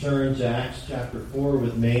Turn to Acts chapter 4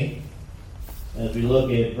 with me as we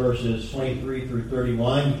look at verses 23 through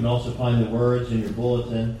 31. You can also find the words in your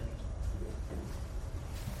bulletin.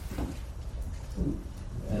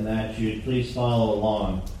 And that you'd please follow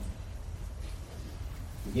along.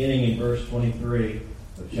 Beginning in verse 23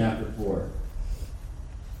 of chapter 4.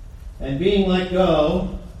 And being let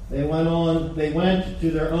go, they went to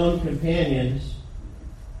their own companions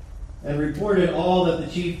and reported all that the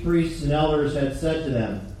chief priests and elders had said to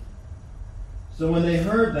them. So when they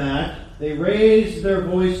heard that, they raised their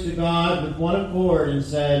voice to God with one accord and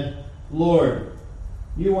said, Lord,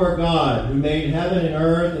 you are God, who made heaven and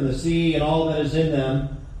earth and the sea and all that is in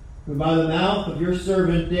them, who by the mouth of your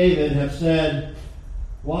servant David have said,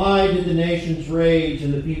 why did the nations rage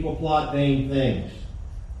and the people plot vain things?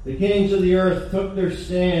 The kings of the earth took their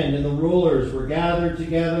stand, and the rulers were gathered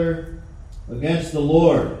together against the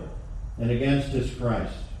Lord and against his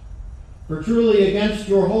Christ. For truly against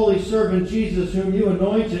your holy servant Jesus, whom you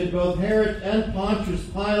anointed, both Herod and Pontius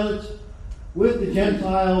Pilate, with the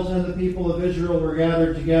Gentiles and the people of Israel were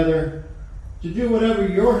gathered together to do whatever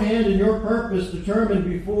your hand and your purpose determined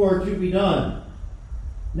before to be done.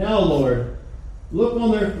 Now, Lord, look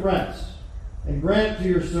on their threats, and grant to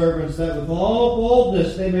your servants that with all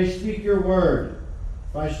boldness they may speak your word,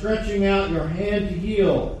 by stretching out your hand to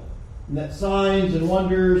heal, and that signs and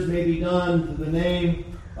wonders may be done through the name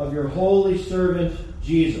of your holy servant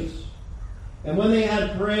Jesus. And when they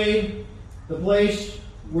had prayed, the place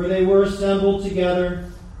where they were assembled together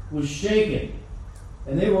was shaken,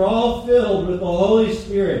 and they were all filled with the Holy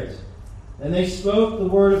Spirit, and they spoke the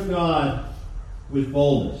word of God with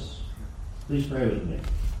boldness. Please pray with me.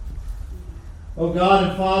 O God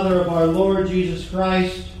and Father of our Lord Jesus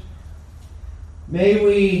Christ, may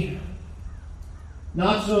we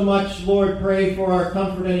not so much, Lord, pray for our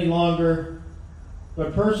comfort any longer,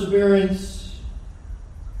 but perseverance,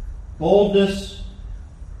 boldness,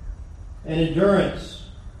 and endurance,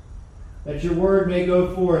 that your word may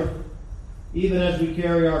go forth even as we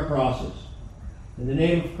carry our crosses. In the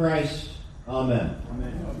name of Christ, amen.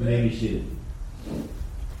 Amen. You may be seated.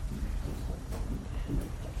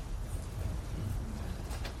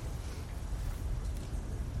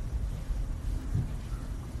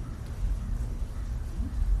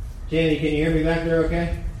 Jamie, can you hear me back there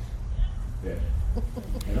okay? Good.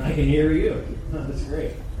 And I can hear you. That's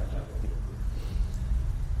great.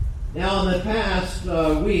 Now, in the past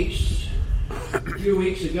weeks, a few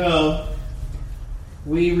weeks ago,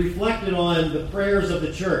 we reflected on the prayers of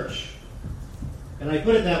the church. And I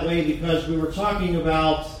put it that way because we were talking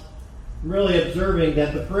about really observing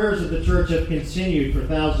that the prayers of the church have continued for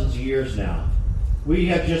thousands of years now. We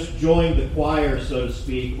have just joined the choir, so to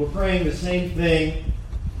speak. We're praying the same thing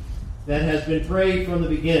that has been prayed from the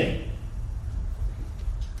beginning.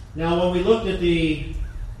 Now, when we looked at the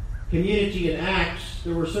community in Acts,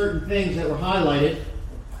 there were certain things that were highlighted.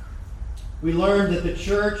 We learned that the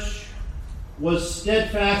church was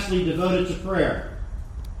steadfastly devoted to prayer.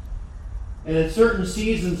 And in certain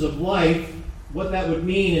seasons of life, what that would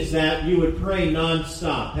mean is that you would pray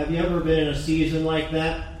nonstop. Have you ever been in a season like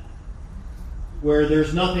that? Where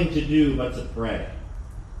there's nothing to do but to pray.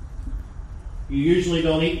 You usually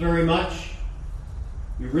don't eat very much.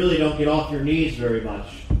 You really don't get off your knees very much.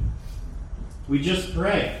 We just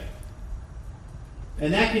pray.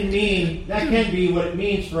 And that can be what it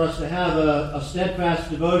means for us to have a steadfast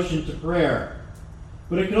devotion to prayer.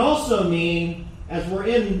 But it can also mean, as we're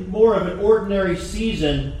in more of an ordinary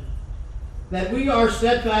season, that we are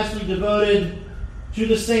steadfastly devoted to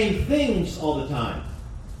the same things all the time.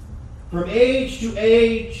 From age to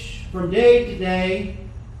age, from day to day,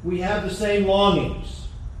 we have the same longings.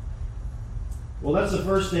 Well, that's the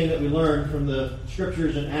first thing that we learned from the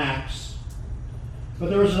scriptures in Acts. But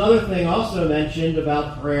there was another thing also mentioned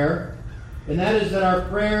about prayer, and that is that our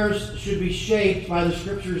prayers should be shaped by the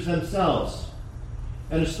scriptures themselves,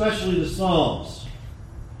 and especially the Psalms.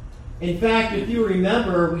 In fact, if you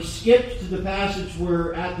remember, we skipped to the passage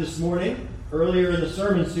we're at this morning. Earlier in the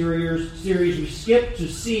sermon series, we skipped to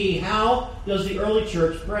see how does the early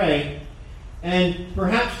church pray. And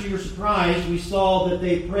perhaps to your surprise, we saw that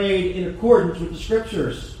they prayed in accordance with the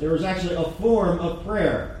scriptures. There was actually a form of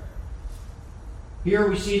prayer. Here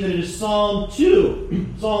we see that it is Psalm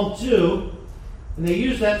 2. Psalm 2. And they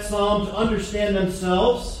use that psalm to understand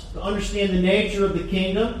themselves, to understand the nature of the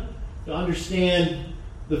kingdom, to understand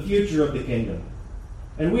the future of the kingdom.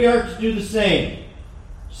 And we are to do the same.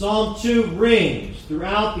 Psalm 2 rings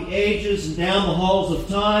throughout the ages and down the halls of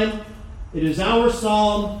time. It is our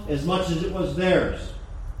psalm as much as it was theirs.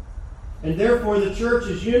 And therefore the church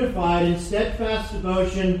is unified in steadfast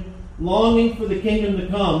devotion, longing for the kingdom to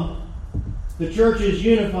come, the church is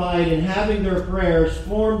unified in having their prayers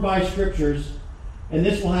formed by Scriptures, and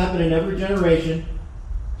this will happen in every generation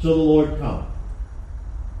till the Lord come.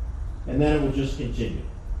 And then it will just continue.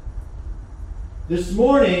 This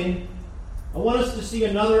morning, I want us to see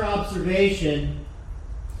another observation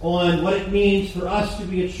on what it means for us to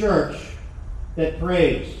be a church that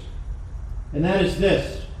prays. And that is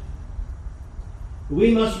this.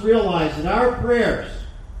 We must realize that our prayers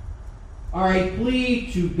are a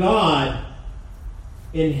plea to God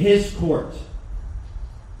in His court,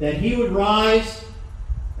 that He would rise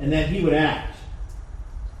and that He would act.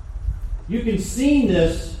 You can see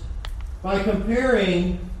this by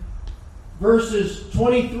comparing verses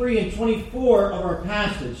 23 and 24 of our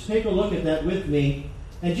passage. Take a look at that with me.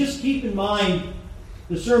 And just keep in mind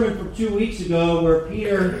the sermon from 2 weeks ago where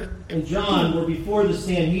Peter and John were before the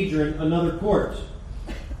Sanhedrin, another court.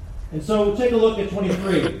 And so we'll take a look at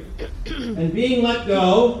 23. And being let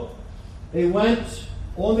go, they went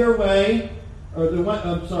on their way,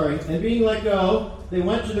 and being let go, they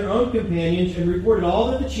went to their own companions and reported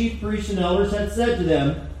all that the chief priests and elders had said to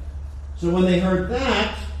them. So when they heard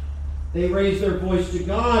that, they raised their voice to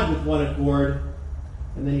God with one accord,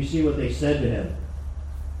 and then you see what they said to Him.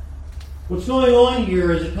 What's going on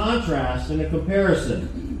here is a contrast and a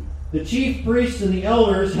comparison. The chief priests and the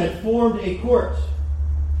elders had formed a court.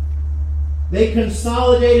 They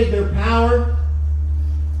consolidated their power,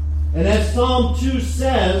 and as Psalm 2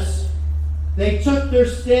 says, they took their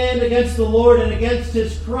stand against the Lord and against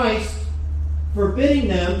His Christ, forbidding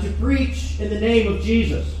them to preach in the name of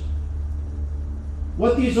Jesus.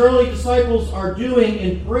 What these early disciples are doing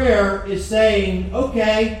in prayer is saying,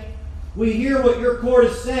 okay, we hear what your court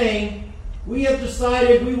is saying. We have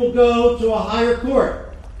decided we will go to a higher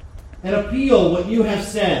court and appeal what you have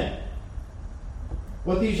said.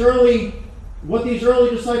 What these early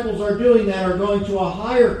disciples are doing then are going to a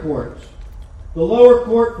higher court. The lower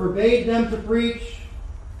court forbade them to preach.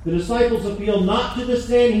 The disciples appeal not to the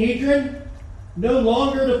Sanhedrin, no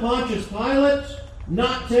longer to Pontius Pilate,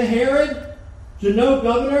 not to Herod, to no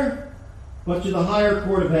governor, but to the higher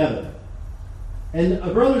court of heaven. And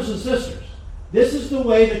brothers and sisters, this is the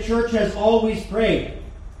way the church has always prayed,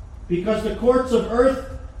 because the courts of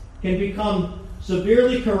earth can become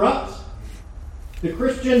severely corrupt. The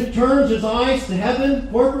Christian turns his eyes to heaven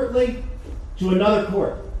corporately to another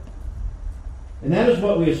court. And that is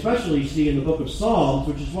what we especially see in the book of Psalms,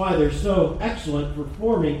 which is why they're so excellent for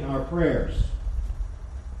forming our prayers.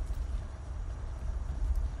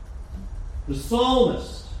 The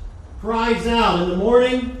psalmist cries out in the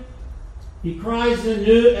morning, he cries at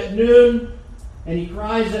noon, and he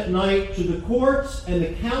cries at night to the courts and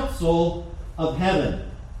the council of heaven.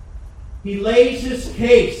 He lays his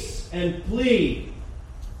case and plea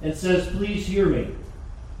and says, please hear me.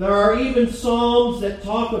 There are even psalms that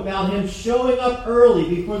talk about him showing up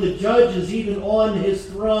early before the judge is even on his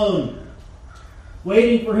throne,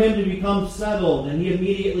 waiting for him to become settled, and he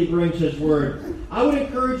immediately brings his word. I would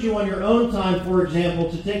encourage you on your own time, for example,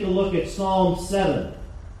 to take a look at Psalm 7.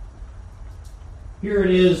 Here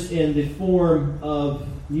it is in the form of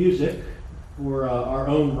music for our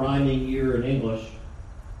own rhyming ear in English.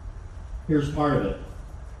 Here's part of it.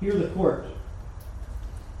 Hear the court.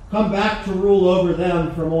 Come back to rule over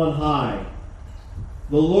them from on high.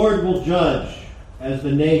 The Lord will judge as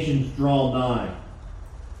the nations draw nigh.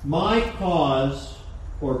 My cause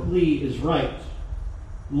or plea is right.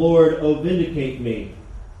 Lord, O vindicate me.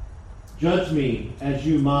 Judge me as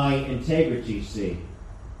you my integrity see.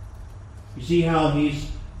 You see how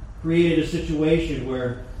he's created a situation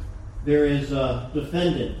where there is a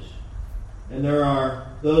defendant and there are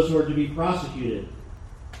those who are to be prosecuted.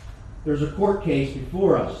 There's a court case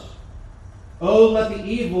before us. Oh, let the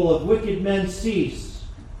evil of wicked men cease,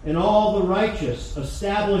 and all the righteous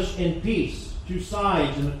established in peace. Two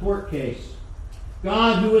sides in the court case.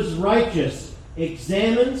 God, who is righteous,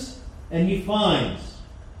 examines and He finds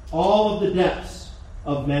all of the depths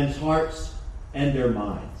of men's hearts and their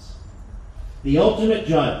minds. The ultimate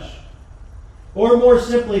judge. Or more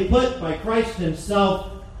simply put, by Christ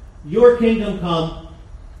Himself, your kingdom come,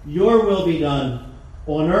 your will be done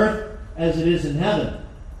on earth as it is in heaven.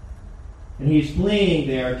 And He's pleading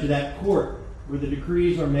there to that court where the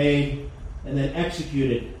decrees are made and then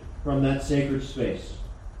executed from that sacred space.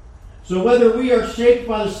 So whether we are shaped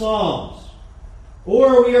by the Psalms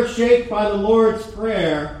or we are shaped by the Lord's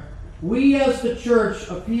Prayer, we as the church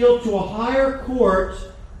appeal to a higher court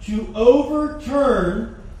to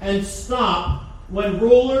overturn and stop when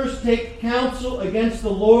rulers take counsel against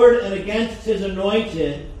the Lord and against His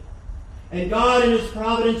anointed. And God in His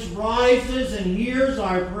providence rises and hears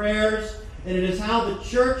our prayers and it is how the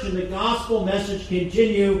church and the gospel message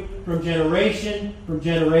continue from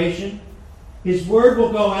generation. His word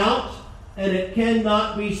will go out, and it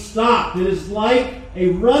cannot be stopped. It is like a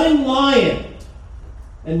running lion,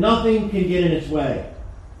 and nothing can get in its way.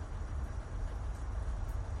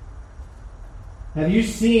 Have you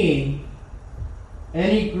seen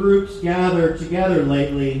any groups gather together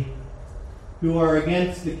lately who are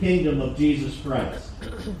against the kingdom of Jesus Christ?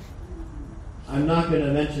 I'm not going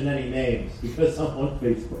to mention any names because I'm on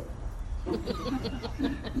Facebook.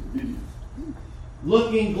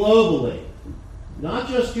 Looking globally, not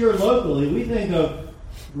just here locally, we think of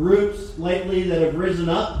groups lately that have risen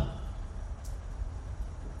up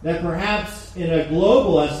that perhaps in a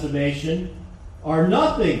global estimation are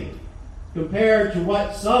nothing compared to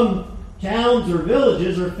what some towns or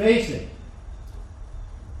villages are facing.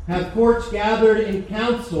 Have courts gathered in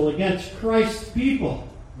council against Christ's people?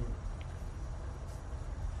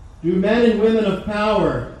 Do men and women of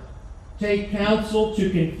power take counsel to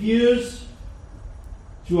confuse,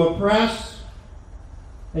 to oppress,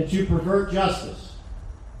 and to pervert justice?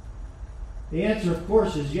 The answer, of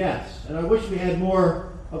course, is yes. And I wish we had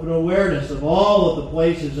more of an awareness of all of the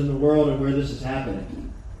places in the world and where this is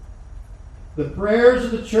happening. The prayers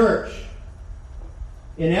of the church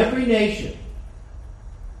in every nation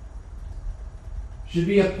should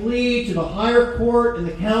be a plea to the higher court and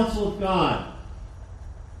the council of God.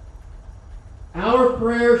 Our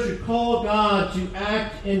prayer should call God to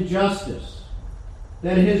act in justice,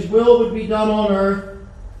 that His will would be done on earth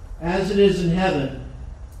as it is in heaven.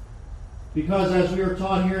 Because as we are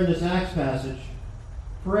taught here in this Acts passage,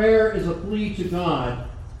 prayer is a plea to God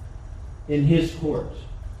in His court.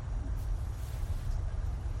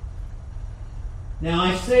 Now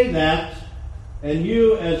I say that, and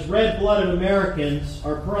you as red-blooded Americans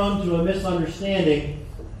are prone to a misunderstanding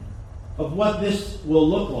of what this will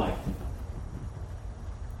look like.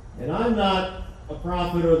 And I'm not a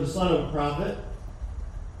prophet or the son of a prophet,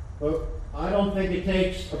 but I don't think it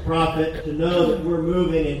takes a prophet to know that we're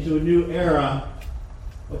moving into a new era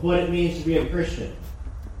of what it means to be a Christian.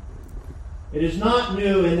 It is not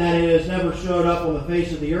new in that it has never showed up on the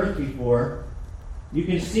face of the earth before. You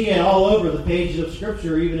can see it all over the pages of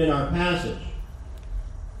Scripture, even in our passage.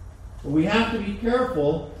 But we have to be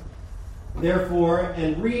careful, therefore,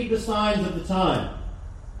 and read the signs of the time.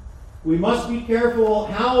 We must be careful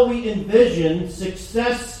how we envision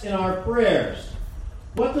success in our prayers.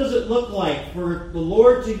 What does it look like for the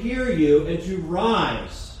Lord to hear you and to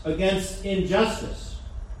rise against injustice?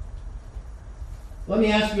 Let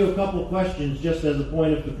me ask you a couple questions just as a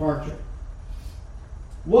point of departure.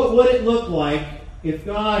 What would it look like if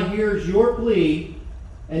God hears your plea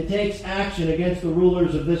and takes action against the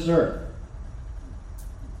rulers of this earth?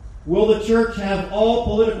 Will the church have all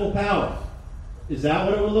political power? Is that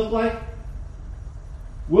what it would look like?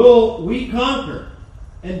 Will we conquer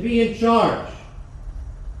and be in charge?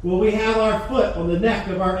 Will we have our foot on the neck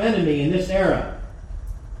of our enemy in this era?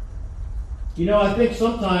 You know, I think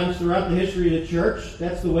sometimes throughout the history of the church,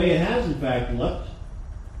 that's the way it has in fact looked.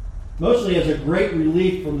 Mostly as a great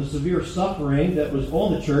relief from the severe suffering that was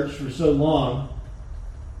on the church for so long.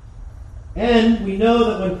 And we know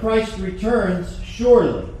that when Christ returns,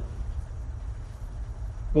 surely.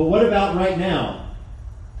 But what about right now?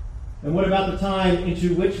 And what about the time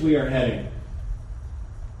into which we are heading?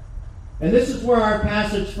 And this is where our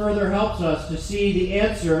passage further helps us to see the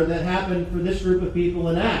answer that happened for this group of people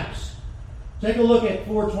in Acts. Take a look at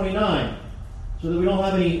 4:29, so that we don't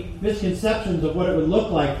have any misconceptions of what it would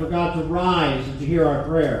look like for God to rise and to hear our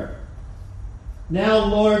prayer. Now,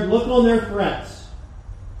 Lord, look on their threats,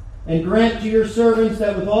 and grant to your servants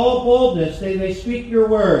that with all boldness they may speak your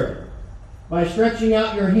word, by stretching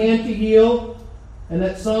out your hand to heal, and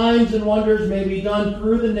that signs and wonders may be done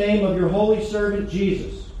through the name of your holy servant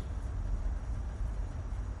Jesus.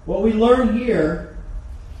 What we learn here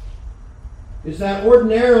is that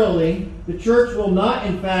ordinarily the church will not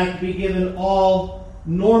in fact be given all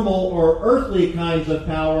normal or earthly kinds of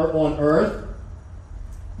power on earth.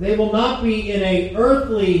 They will not be in an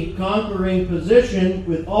earthly conquering position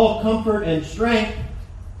with all comfort and strength,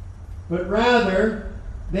 but rather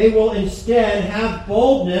they will instead have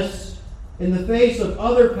boldness in the face of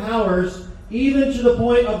other powers, even to the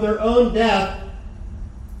point of their own death,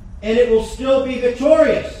 and it will still be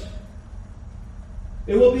victorious.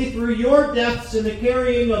 It will be through your deaths and the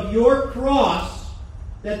carrying of your cross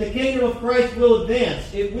that the kingdom of Christ will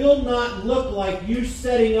advance. It will not look like you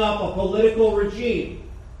setting up a political regime.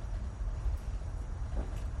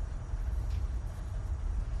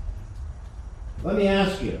 Let me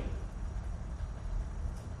ask you,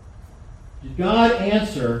 did God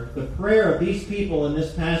answer the prayer of these people in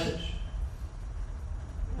this passage?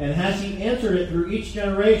 And has he answered it through each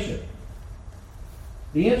generation?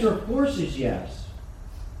 The answer, of course, is yes.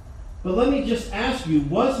 But let me just ask you,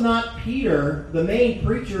 was not Peter the main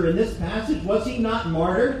preacher in this passage? Was he not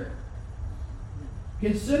martyred?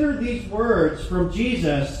 Consider these words from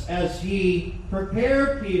Jesus as he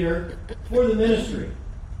prepared Peter for the ministry.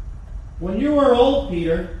 When you are old,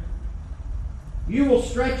 Peter, you will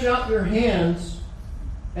stretch out your hands,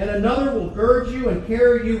 and another will gird you and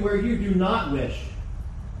carry you where you do not wish.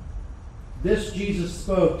 This Jesus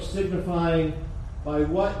spoke, signifying by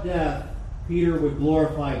what death Peter would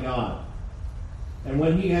glorify God. And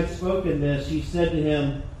when he had spoken this, he said to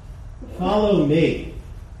him, "Follow me."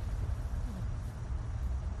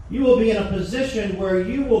 You will be in a position where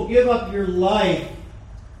you will give up your life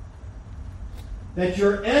that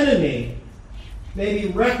your enemy may be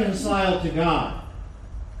reconciled to God.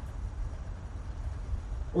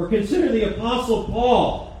 Or consider the Apostle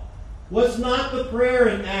Paul. Was not the prayer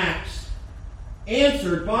in Acts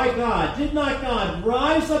answered by God? Did not God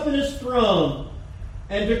rise up in his throne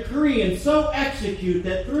and decree and so execute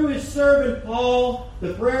that through his servant Paul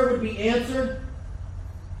the prayer would be answered?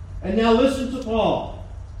 And now listen to Paul.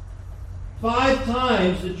 5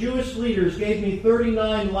 times the Jewish leaders gave me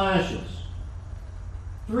 39 lashes.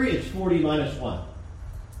 3, 40 minus 1.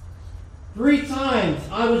 3 times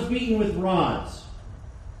I was beaten with rods.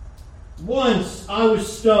 Once I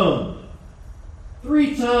was stoned.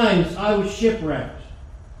 3 times I was shipwrecked.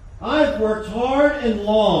 I've worked hard and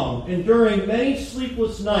long, enduring many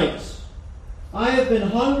sleepless nights. I have been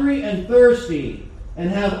hungry and thirsty, and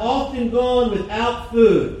have often gone without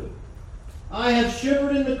food. I have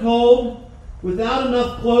shivered in the cold, without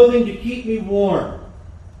enough clothing to keep me warm.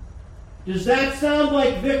 Does that sound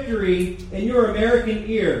like victory in your American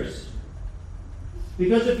ears?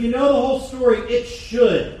 Because if you know the whole story, it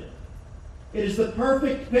should. It is the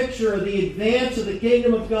perfect picture of the advance of the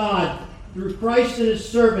kingdom of God through Christ and his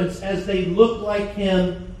servants as they look like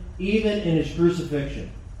him, even in his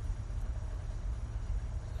crucifixion.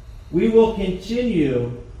 We will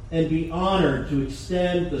continue and be honored to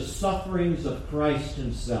extend the sufferings of Christ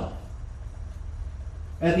himself.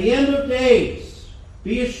 At the end of days,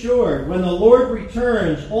 be assured, when the Lord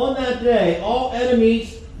returns on that day, all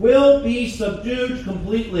enemies will be subdued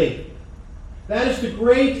completely. That is the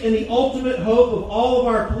great and the ultimate hope of all of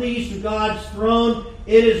our pleas to God's throne.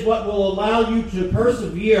 It is what will allow you to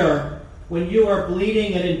persevere when you are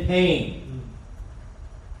bleeding and in pain.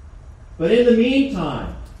 But in the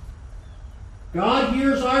meantime, God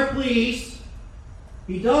hears our pleas.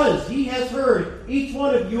 He does. He has heard each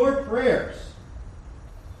one of your prayers.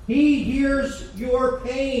 He hears your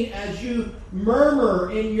pain as you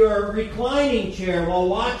murmur in your reclining chair while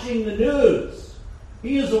watching the news.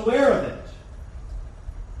 He is aware of it.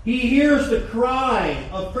 He hears the cry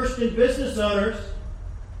of Christian business owners.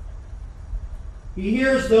 He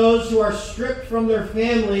hears those who are stripped from their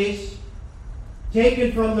families,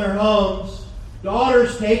 taken from their homes,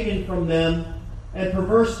 daughters taken from them, and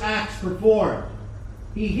perverse acts performed.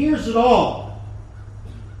 He hears it all.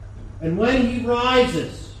 And when he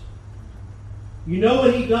rises, you know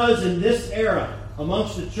what he does in this era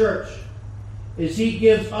amongst the church is he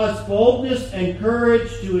gives us boldness and courage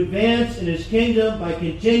to advance in his kingdom by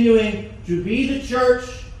continuing to be the church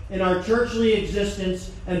in our churchly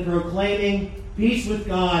existence and proclaiming peace with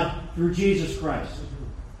God through Jesus Christ,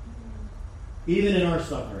 even in our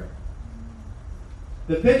suffering.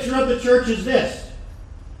 The picture of the church is this.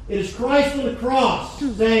 It is Christ on the cross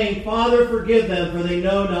saying, "Father, forgive them, for they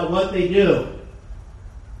know not what they do."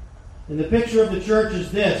 And the picture of the church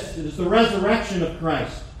is this. It is the resurrection of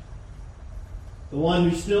Christ, the one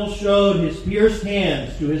who still showed his pierced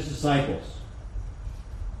hands to his disciples.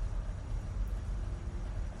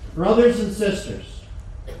 Brothers and sisters,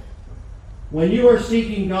 when you are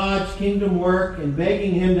seeking God's kingdom work and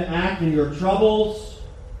begging him to act in your troubles,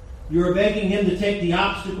 you are begging him to take the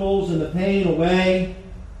obstacles and the pain away,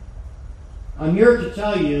 I'm here to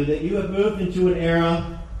tell you that you have moved into an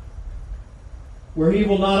era where he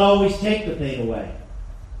will not always take the pain away.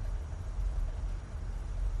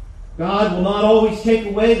 God will not always take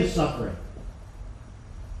away the suffering.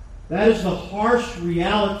 That is the harsh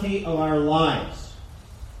reality of our lives.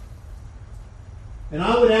 And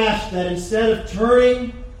I would ask that instead of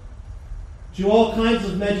turning to all kinds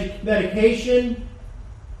of medication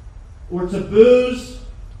or to booze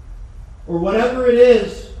or whatever it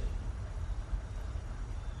is,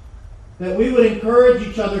 that we would encourage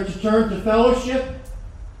each other to turn to fellowship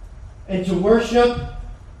and to worship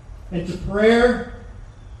and to prayer,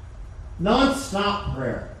 non-stop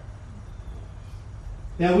prayer.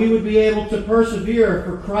 That we would be able to persevere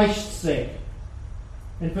for Christ's sake.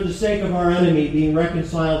 and for the sake of our enemy being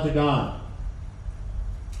reconciled to God.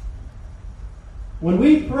 When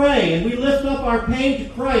we pray and we lift up our pain to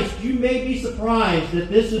Christ, you may be surprised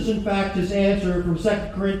that this is in fact his answer from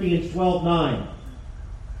 2 Corinthians 12:9.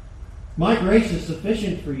 My grace is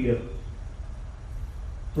sufficient for you,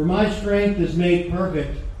 for my strength is made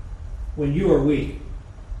perfect when you are weak.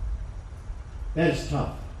 That is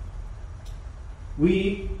tough.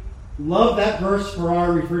 We love that verse for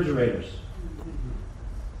our refrigerators.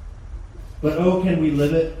 But oh, can we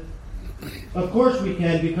live it? Of course we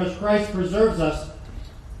can, because Christ preserves us.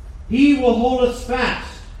 He will hold us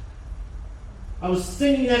fast. I was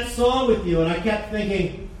singing that song with you, and I kept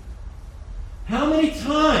thinking, how many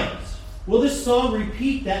times will this song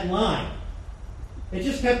repeat that line? It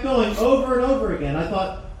just kept going over and over again. I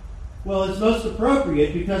thought, well, it's most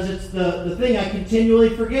appropriate because it's the thing I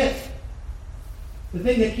continually forget. The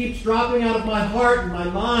thing that keeps dropping out of my heart and my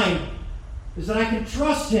mind is that I can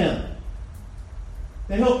trust him.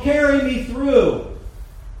 That he'll carry me through.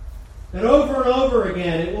 That over and over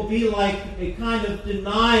again it will be like a kind of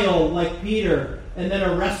denial like Peter, and then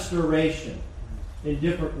a restoration in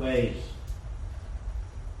different ways.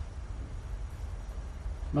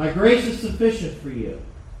 My grace is sufficient for you.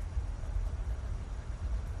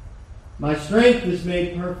 My strength is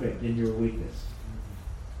made perfect in your weakness.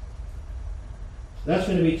 That's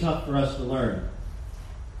going to be tough for us to learn.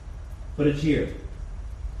 But it's here.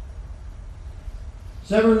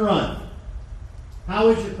 Severn Run. How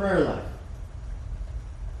is your prayer life?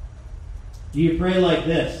 Do you pray like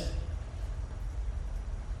this?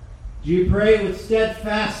 Do you pray with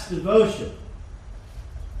steadfast devotion?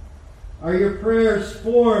 Are your prayers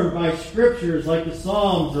formed by scriptures like the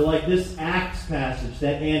Psalms or like this Acts passage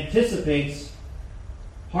that anticipates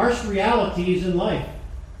harsh realities in life?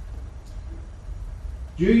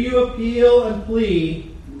 Do you appeal and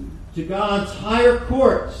plead to God's higher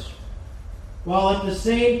courts while at the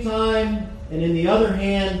same time and in the other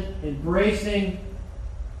hand embracing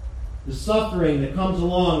the suffering that comes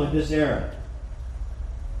along with this era?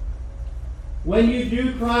 When you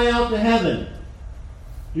do cry out to heaven,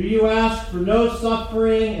 do you ask for no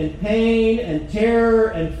suffering and pain and terror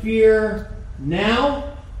and fear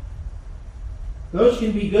now? Those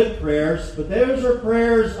can be good prayers, but those are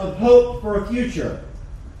prayers of hope for a future.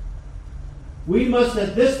 We must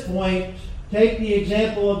at this point take the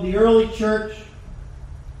example of the early church,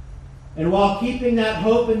 and while keeping that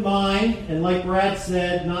hope in mind, and like Brad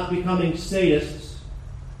said, not becoming sadists,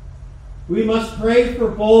 we must pray for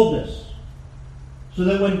boldness, so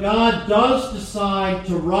that when God does decide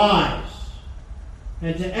to rise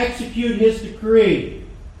and to execute his decree,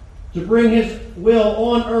 to bring his will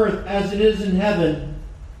on earth as it is in heaven,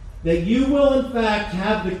 that you will in fact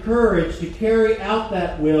have the courage to carry out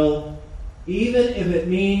that will, even if it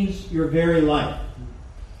means your very life.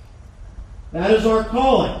 That is our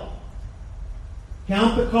calling.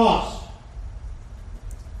 Count the cost.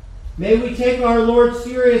 May we take our Lord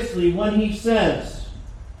seriously when he says,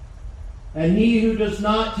 "And he who does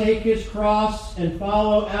not take his cross and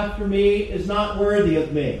follow after me is not worthy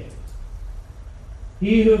of me.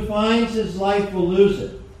 He who finds his life will lose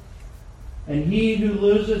it, and he who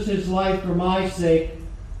loses his life for my sake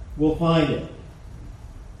will find it."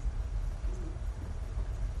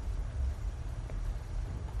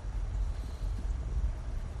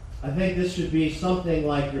 I think this should be something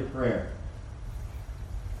like your prayer.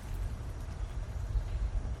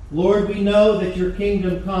 Lord, we know that your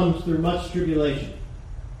kingdom comes through much tribulation.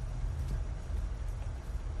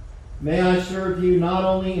 May I serve you not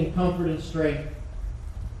only in comfort and strength,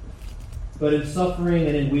 but in suffering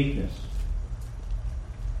and in weakness.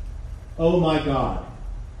 Oh my God,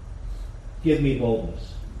 give me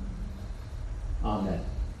boldness. Amen.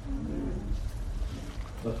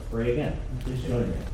 Let's pray again. Please join me.